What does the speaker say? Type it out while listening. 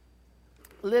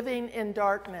living in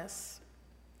darkness.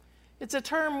 It's a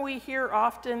term we hear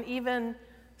often, even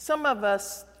some of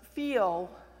us feel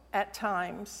at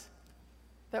times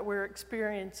that we're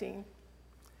experiencing.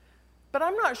 But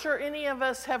I'm not sure any of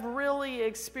us have really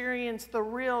experienced the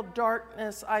real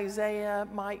darkness Isaiah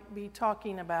might be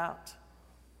talking about.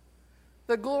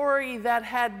 The glory that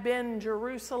had been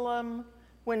Jerusalem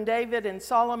when David and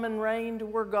Solomon reigned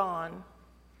were gone.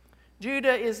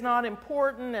 Judah is not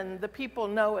important, and the people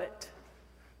know it.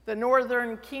 The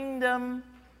northern kingdom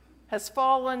has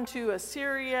fallen to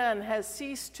Assyria and has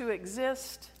ceased to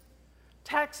exist.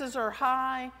 Taxes are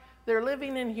high. They're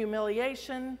living in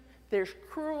humiliation. There's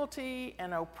cruelty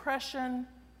and oppression.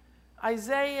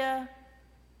 Isaiah,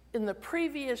 in the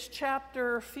previous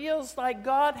chapter, feels like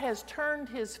God has turned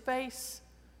his face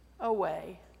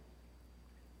away.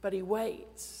 But he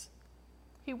waits.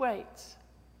 He waits.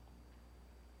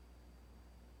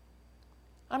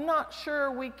 I'm not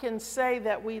sure we can say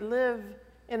that we live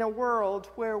in a world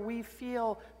where we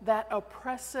feel that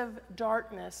oppressive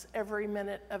darkness every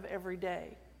minute of every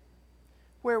day,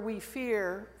 where we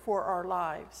fear for our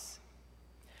lives.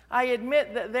 I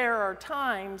admit that there are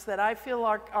times that I feel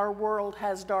like our world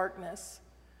has darkness,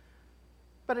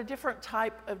 but a different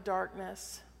type of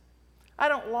darkness. I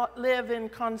don't live in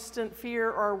constant fear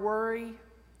or worry.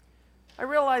 I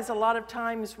realize a lot of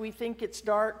times we think it's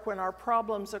dark when our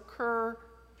problems occur,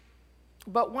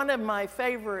 but one of my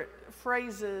favorite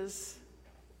phrases,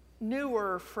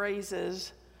 newer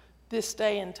phrases this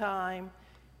day and time,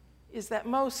 is that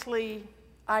mostly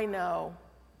I know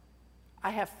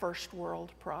I have first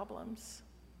world problems.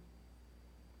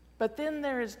 But then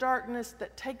there is darkness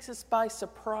that takes us by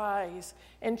surprise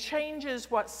and changes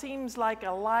what seems like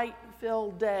a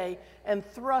light-filled day and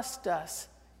thrusts us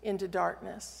into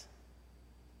darkness.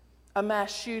 A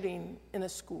mass shooting in a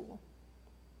school.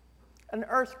 An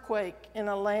earthquake in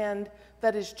a land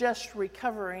that is just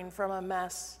recovering from a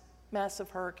massive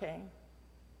hurricane.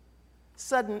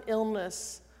 Sudden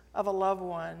illness of a loved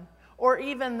one, or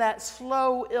even that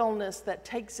slow illness that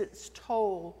takes its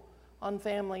toll on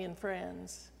family and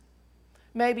friends.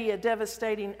 Maybe a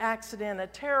devastating accident, a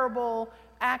terrible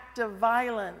act of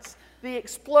violence, the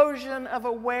explosion of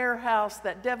a warehouse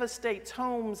that devastates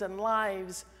homes and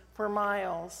lives for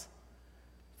miles.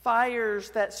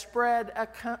 Fires that spread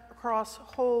across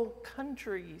whole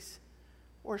countries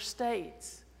or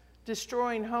states,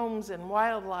 destroying homes and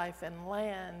wildlife and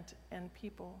land and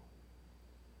people.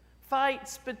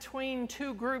 Fights between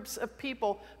two groups of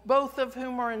people, both of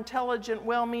whom are intelligent,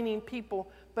 well-meaning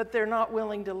people, but they're not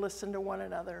willing to listen to one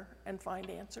another and find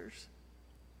answers.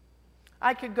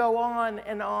 I could go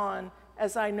on,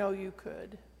 as I know you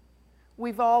could.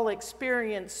 We've all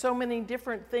experienced so many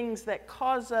different things that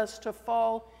cause us to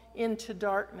fall into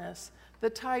darkness, the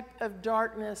type of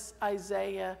darkness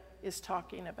Isaiah is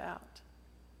talking about.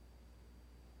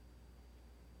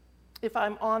 If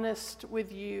I'm honest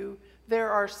with you,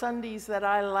 there are Sundays that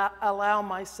I allow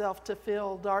myself to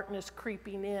feel darkness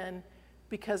creeping in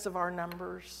because of our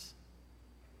numbers.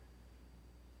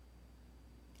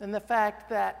 And the fact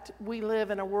that we live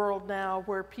in a world now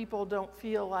where people don't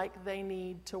feel like they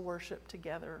need to worship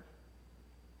together.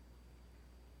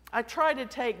 I try to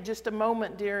take just a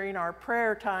moment during our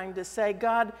prayer time to say,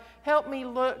 God, help me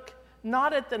look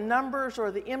not at the numbers or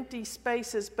the empty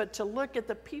spaces, but to look at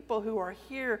the people who are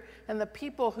here and the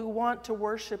people who want to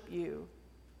worship you.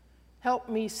 Help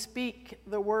me speak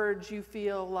the words you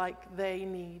feel like they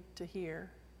need to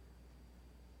hear.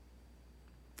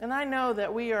 And I know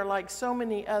that we are like so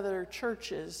many other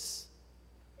churches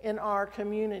in our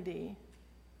community.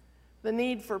 The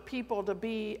need for people to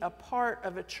be a part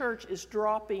of a church is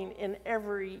dropping in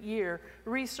every year.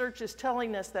 Research is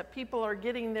telling us that people are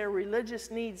getting their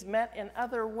religious needs met in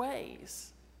other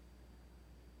ways.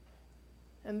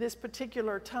 And this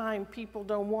particular time, people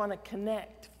don't want to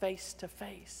connect face to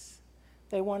face.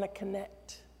 They want to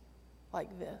connect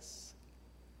like this.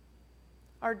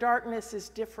 Our darkness is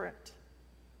different.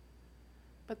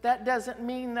 But that doesn't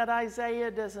mean that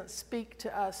Isaiah doesn't speak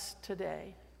to us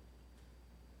today.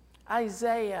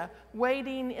 Isaiah,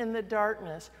 waiting in the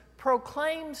darkness,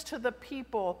 proclaims to the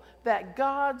people that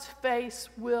God's face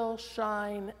will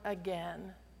shine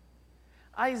again.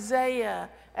 Isaiah,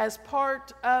 as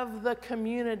part of the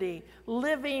community,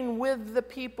 living with the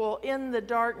people in the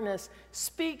darkness,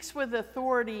 speaks with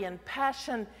authority and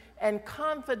passion and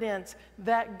confidence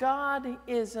that God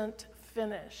isn't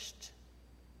finished.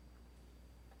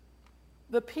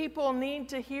 The people need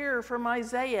to hear from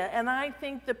Isaiah, and I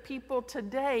think the people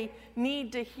today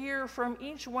need to hear from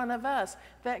each one of us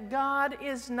that God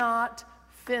is not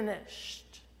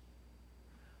finished.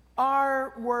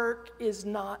 Our work is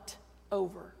not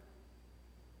over.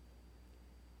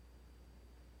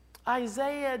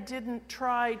 Isaiah didn't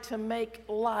try to make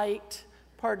light,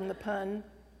 pardon the pun.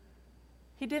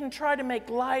 He didn't try to make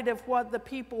light of what the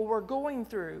people were going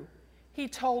through. He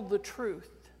told the truth.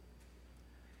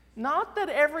 Not that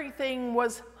everything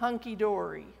was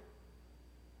hunky-dory,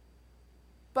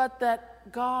 but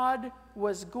that God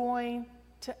was going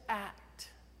to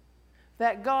act.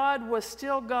 That God was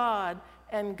still God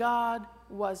and God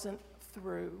wasn't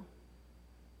through.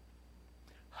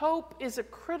 Hope is a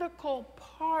critical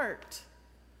part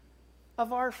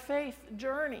of our faith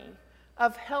journey,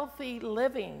 of healthy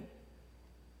living.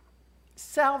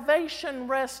 Salvation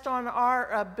rests on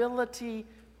our ability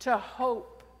to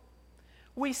hope.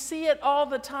 We see it all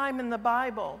the time in the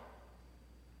Bible.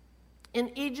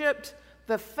 In Egypt,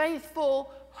 the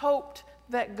faithful hoped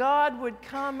that God would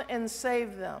come and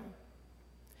save them.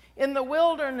 In the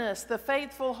wilderness, the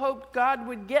faithful hoped God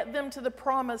would get them to the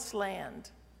promised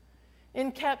land.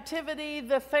 In captivity,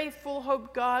 the faithful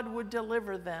hoped God would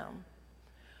deliver them.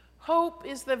 Hope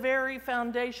is the very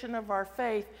foundation of our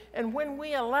faith, and when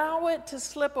we allow it to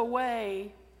slip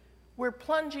away, we're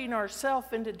plunging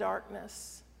ourselves into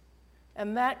darkness.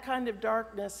 And that kind of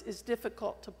darkness is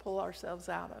difficult to pull ourselves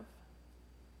out of.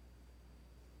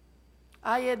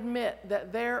 I admit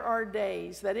that there are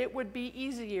days that it would be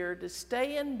easier to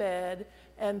stay in bed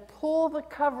and pull the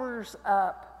covers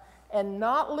up and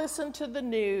not listen to the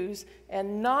news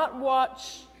and not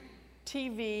watch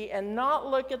TV and not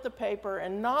look at the paper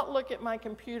and not look at my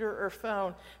computer or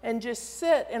phone and just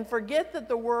sit and forget that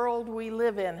the world we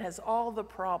live in has all the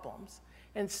problems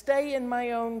and stay in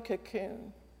my own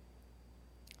cocoon.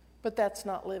 But that's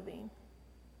not living.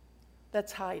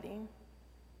 That's hiding.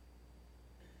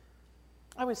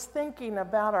 I was thinking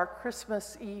about our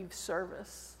Christmas Eve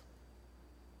service.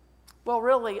 Well,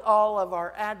 really all of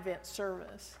our Advent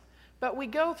service. But we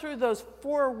go through those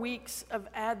 4 weeks of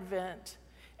Advent,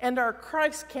 and our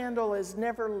Christ candle is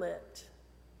never lit.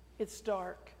 It's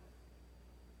dark.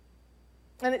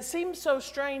 And it seems so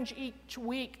strange each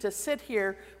week to sit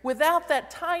here without that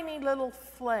tiny little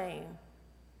flame.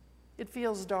 It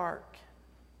feels dark.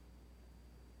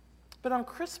 But on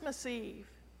Christmas Eve,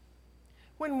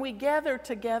 when we gather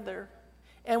together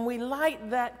and we light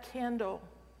that candle,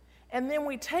 and then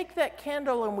we take that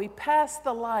candle and we pass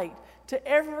the light to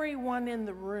everyone in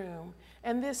the room,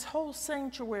 and this whole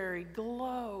sanctuary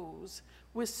glows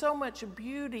with so much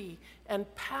beauty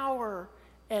and power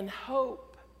and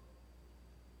hope.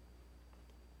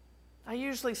 I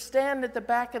usually stand at the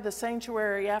back of the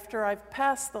sanctuary after I've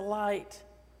passed the light,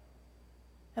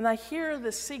 and I hear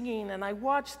the singing and I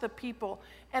watch the people,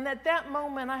 and at that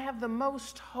moment I have the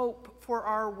most hope for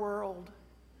our world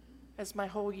as my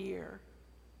whole year.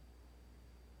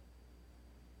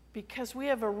 Because we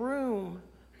have a room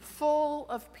full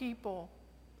of people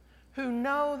who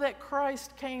know that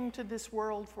Christ came to this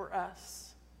world for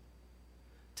us,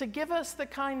 to give us the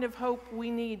kind of hope we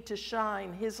need to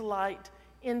shine His light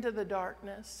into the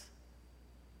darkness,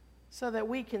 so that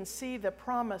we can see the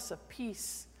promise of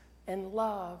peace and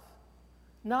love,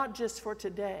 not just for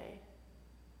today,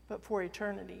 but for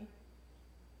eternity.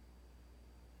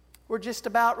 We're just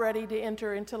about ready to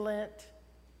enter into Lent.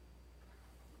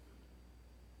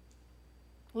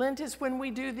 Lent is when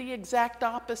we do the exact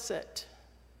opposite.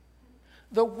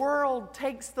 The world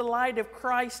takes the light of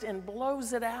Christ and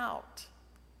blows it out.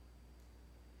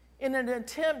 In an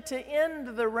attempt to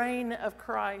end the reign of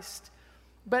Christ.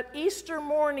 But Easter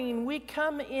morning, we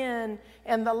come in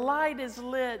and the light is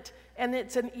lit, and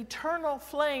it's an eternal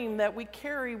flame that we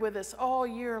carry with us all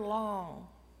year long.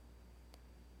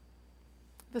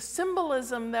 The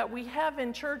symbolism that we have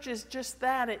in church is just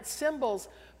that, it's symbols,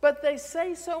 but they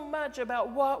say so much about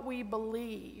what we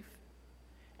believe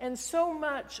and so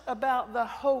much about the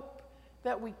hope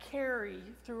that we carry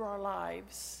through our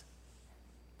lives.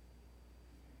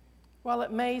 While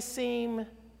it may seem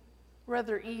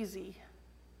rather easy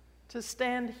to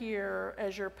stand here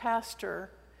as your pastor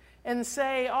and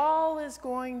say, all is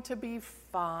going to be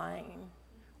fine.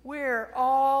 We're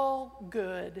all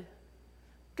good.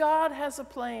 God has a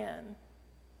plan.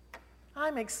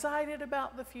 I'm excited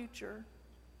about the future.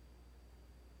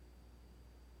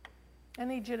 I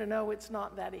need you to know it's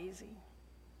not that easy.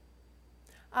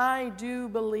 I do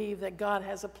believe that God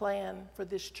has a plan for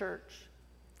this church.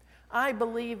 I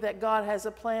believe that God has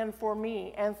a plan for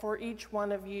me and for each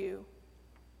one of you.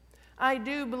 I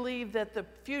do believe that the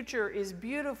future is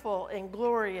beautiful and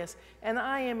glorious, and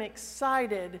I am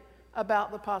excited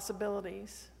about the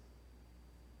possibilities.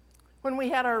 When we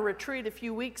had our retreat a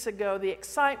few weeks ago, the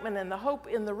excitement and the hope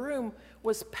in the room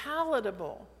was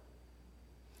palatable.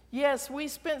 Yes, we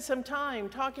spent some time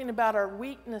talking about our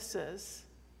weaknesses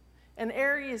and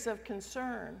areas of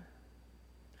concern.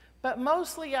 But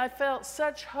mostly I felt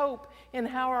such hope in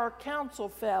how our council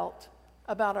felt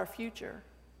about our future.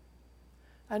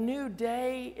 A new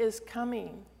day is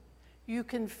coming. You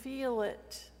can feel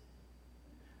it.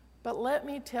 But let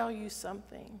me tell you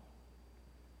something.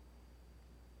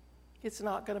 It's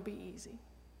not going to be easy.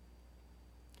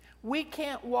 We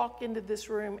can't walk into this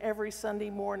room every Sunday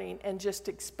morning and just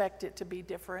expect it to be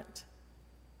different.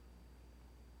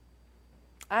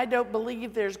 I don't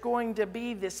believe there's going to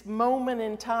be this moment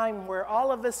in time where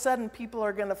all of a sudden people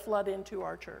are going to flood into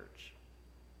our church.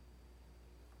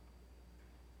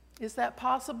 Is that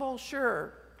possible?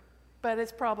 Sure, but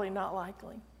it's probably not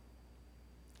likely.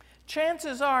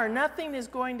 Chances are nothing is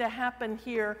going to happen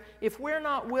here if we're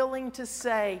not willing to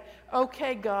say,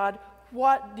 okay, God,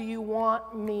 what do you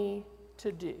want me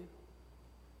to do?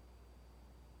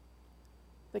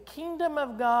 The kingdom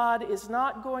of God is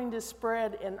not going to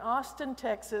spread in Austin,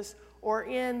 Texas, or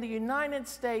in the United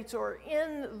States, or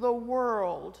in the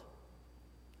world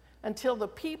until the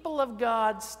people of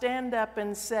God stand up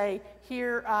and say,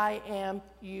 here I am,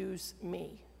 use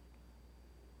me.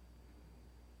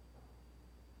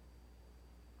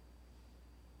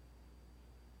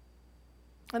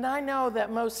 And I know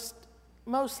that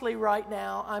mostly right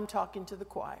now I'm talking to the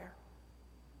choir.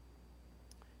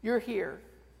 You're here.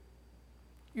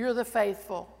 You're the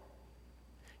faithful.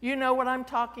 You know what I'm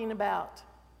talking about.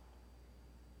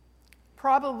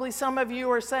 Probably some of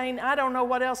you are saying, I don't know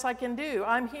what else I can do.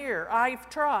 I'm here. I've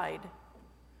tried.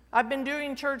 I've been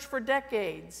doing church for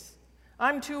decades.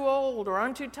 I'm too old, or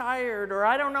I'm too tired, or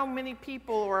I don't know many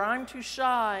people, or I'm too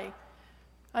shy.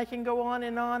 I can go on,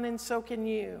 and so can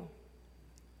you.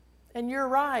 And you're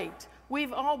right.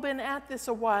 We've all been at this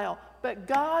a while, but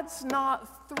God's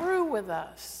not through with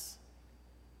us.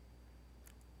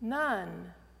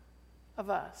 None of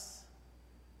us.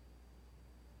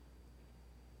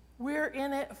 We're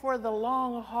in it for the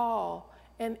long haul,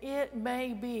 and it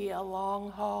may be a long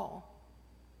haul.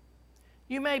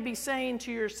 You may be saying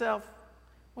to yourself,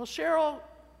 well, Cheryl,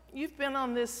 you've been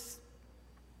on this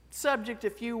subject a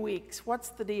few weeks. What's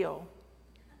the deal?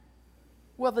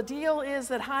 Well, the deal is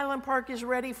that Highland Park is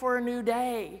ready for a new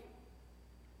day.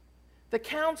 The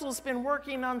council's been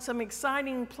working on some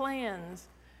exciting plans.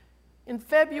 In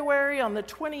February, on the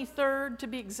 23rd to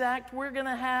be exact, we're going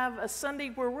to have a Sunday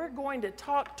where we're going to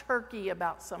talk turkey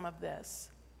about some of this.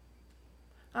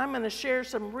 I'm going to share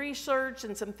some research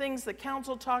and some things the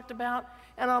council talked about.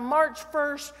 And on March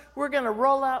 1st, we're going to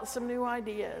roll out some new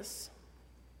ideas.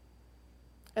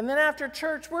 And then after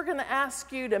church, we're going to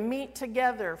ask you to meet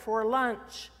together for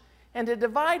lunch and to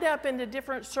divide up into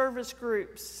different service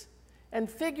groups and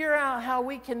figure out how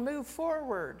we can move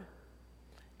forward.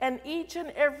 And each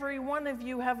and every one of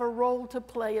you have a role to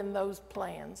play in those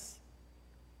plans.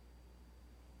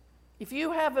 If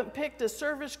you haven't picked a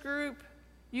service group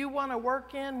you want to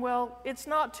work in, well, it's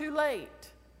not too late.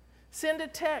 Send a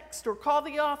text or call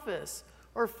the office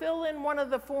or fill in one of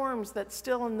the forms that's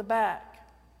still in the back.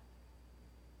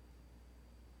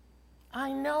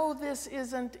 I know this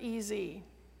isn't easy.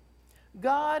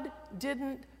 God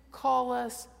didn't call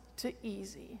us to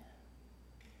easy.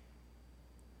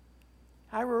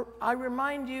 I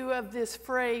remind you of this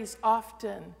phrase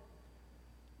often.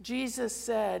 Jesus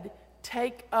said,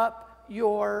 take up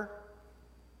your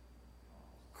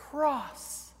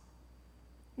cross.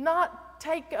 Not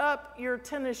take up your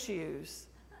tennis shoes.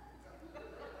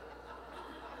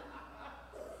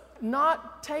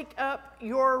 Not take up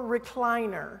your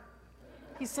recliner.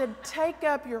 He said, take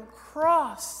up your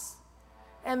cross.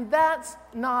 And that's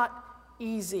not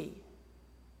easy.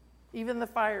 Even the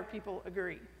fire people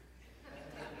agree.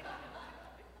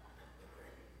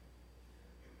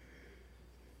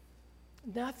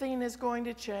 Nothing is going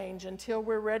to change until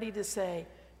we're ready to say,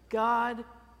 God,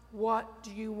 what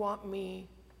do you want me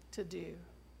to do?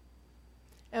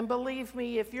 And believe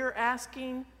me, if you're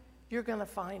asking, you're going to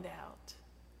find out.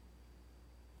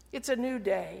 It's a new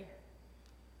day.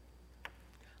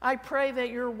 I pray that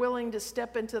you're willing to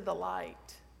step into the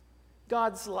light,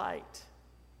 God's light,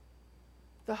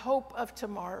 the hope of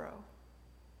tomorrow.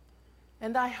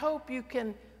 And I hope you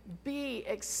can be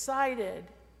excited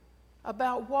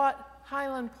about what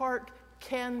Highland Park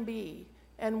can be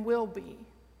and will be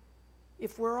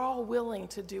if we're all willing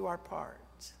to do our part.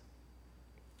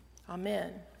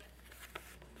 Amen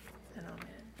and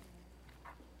amen.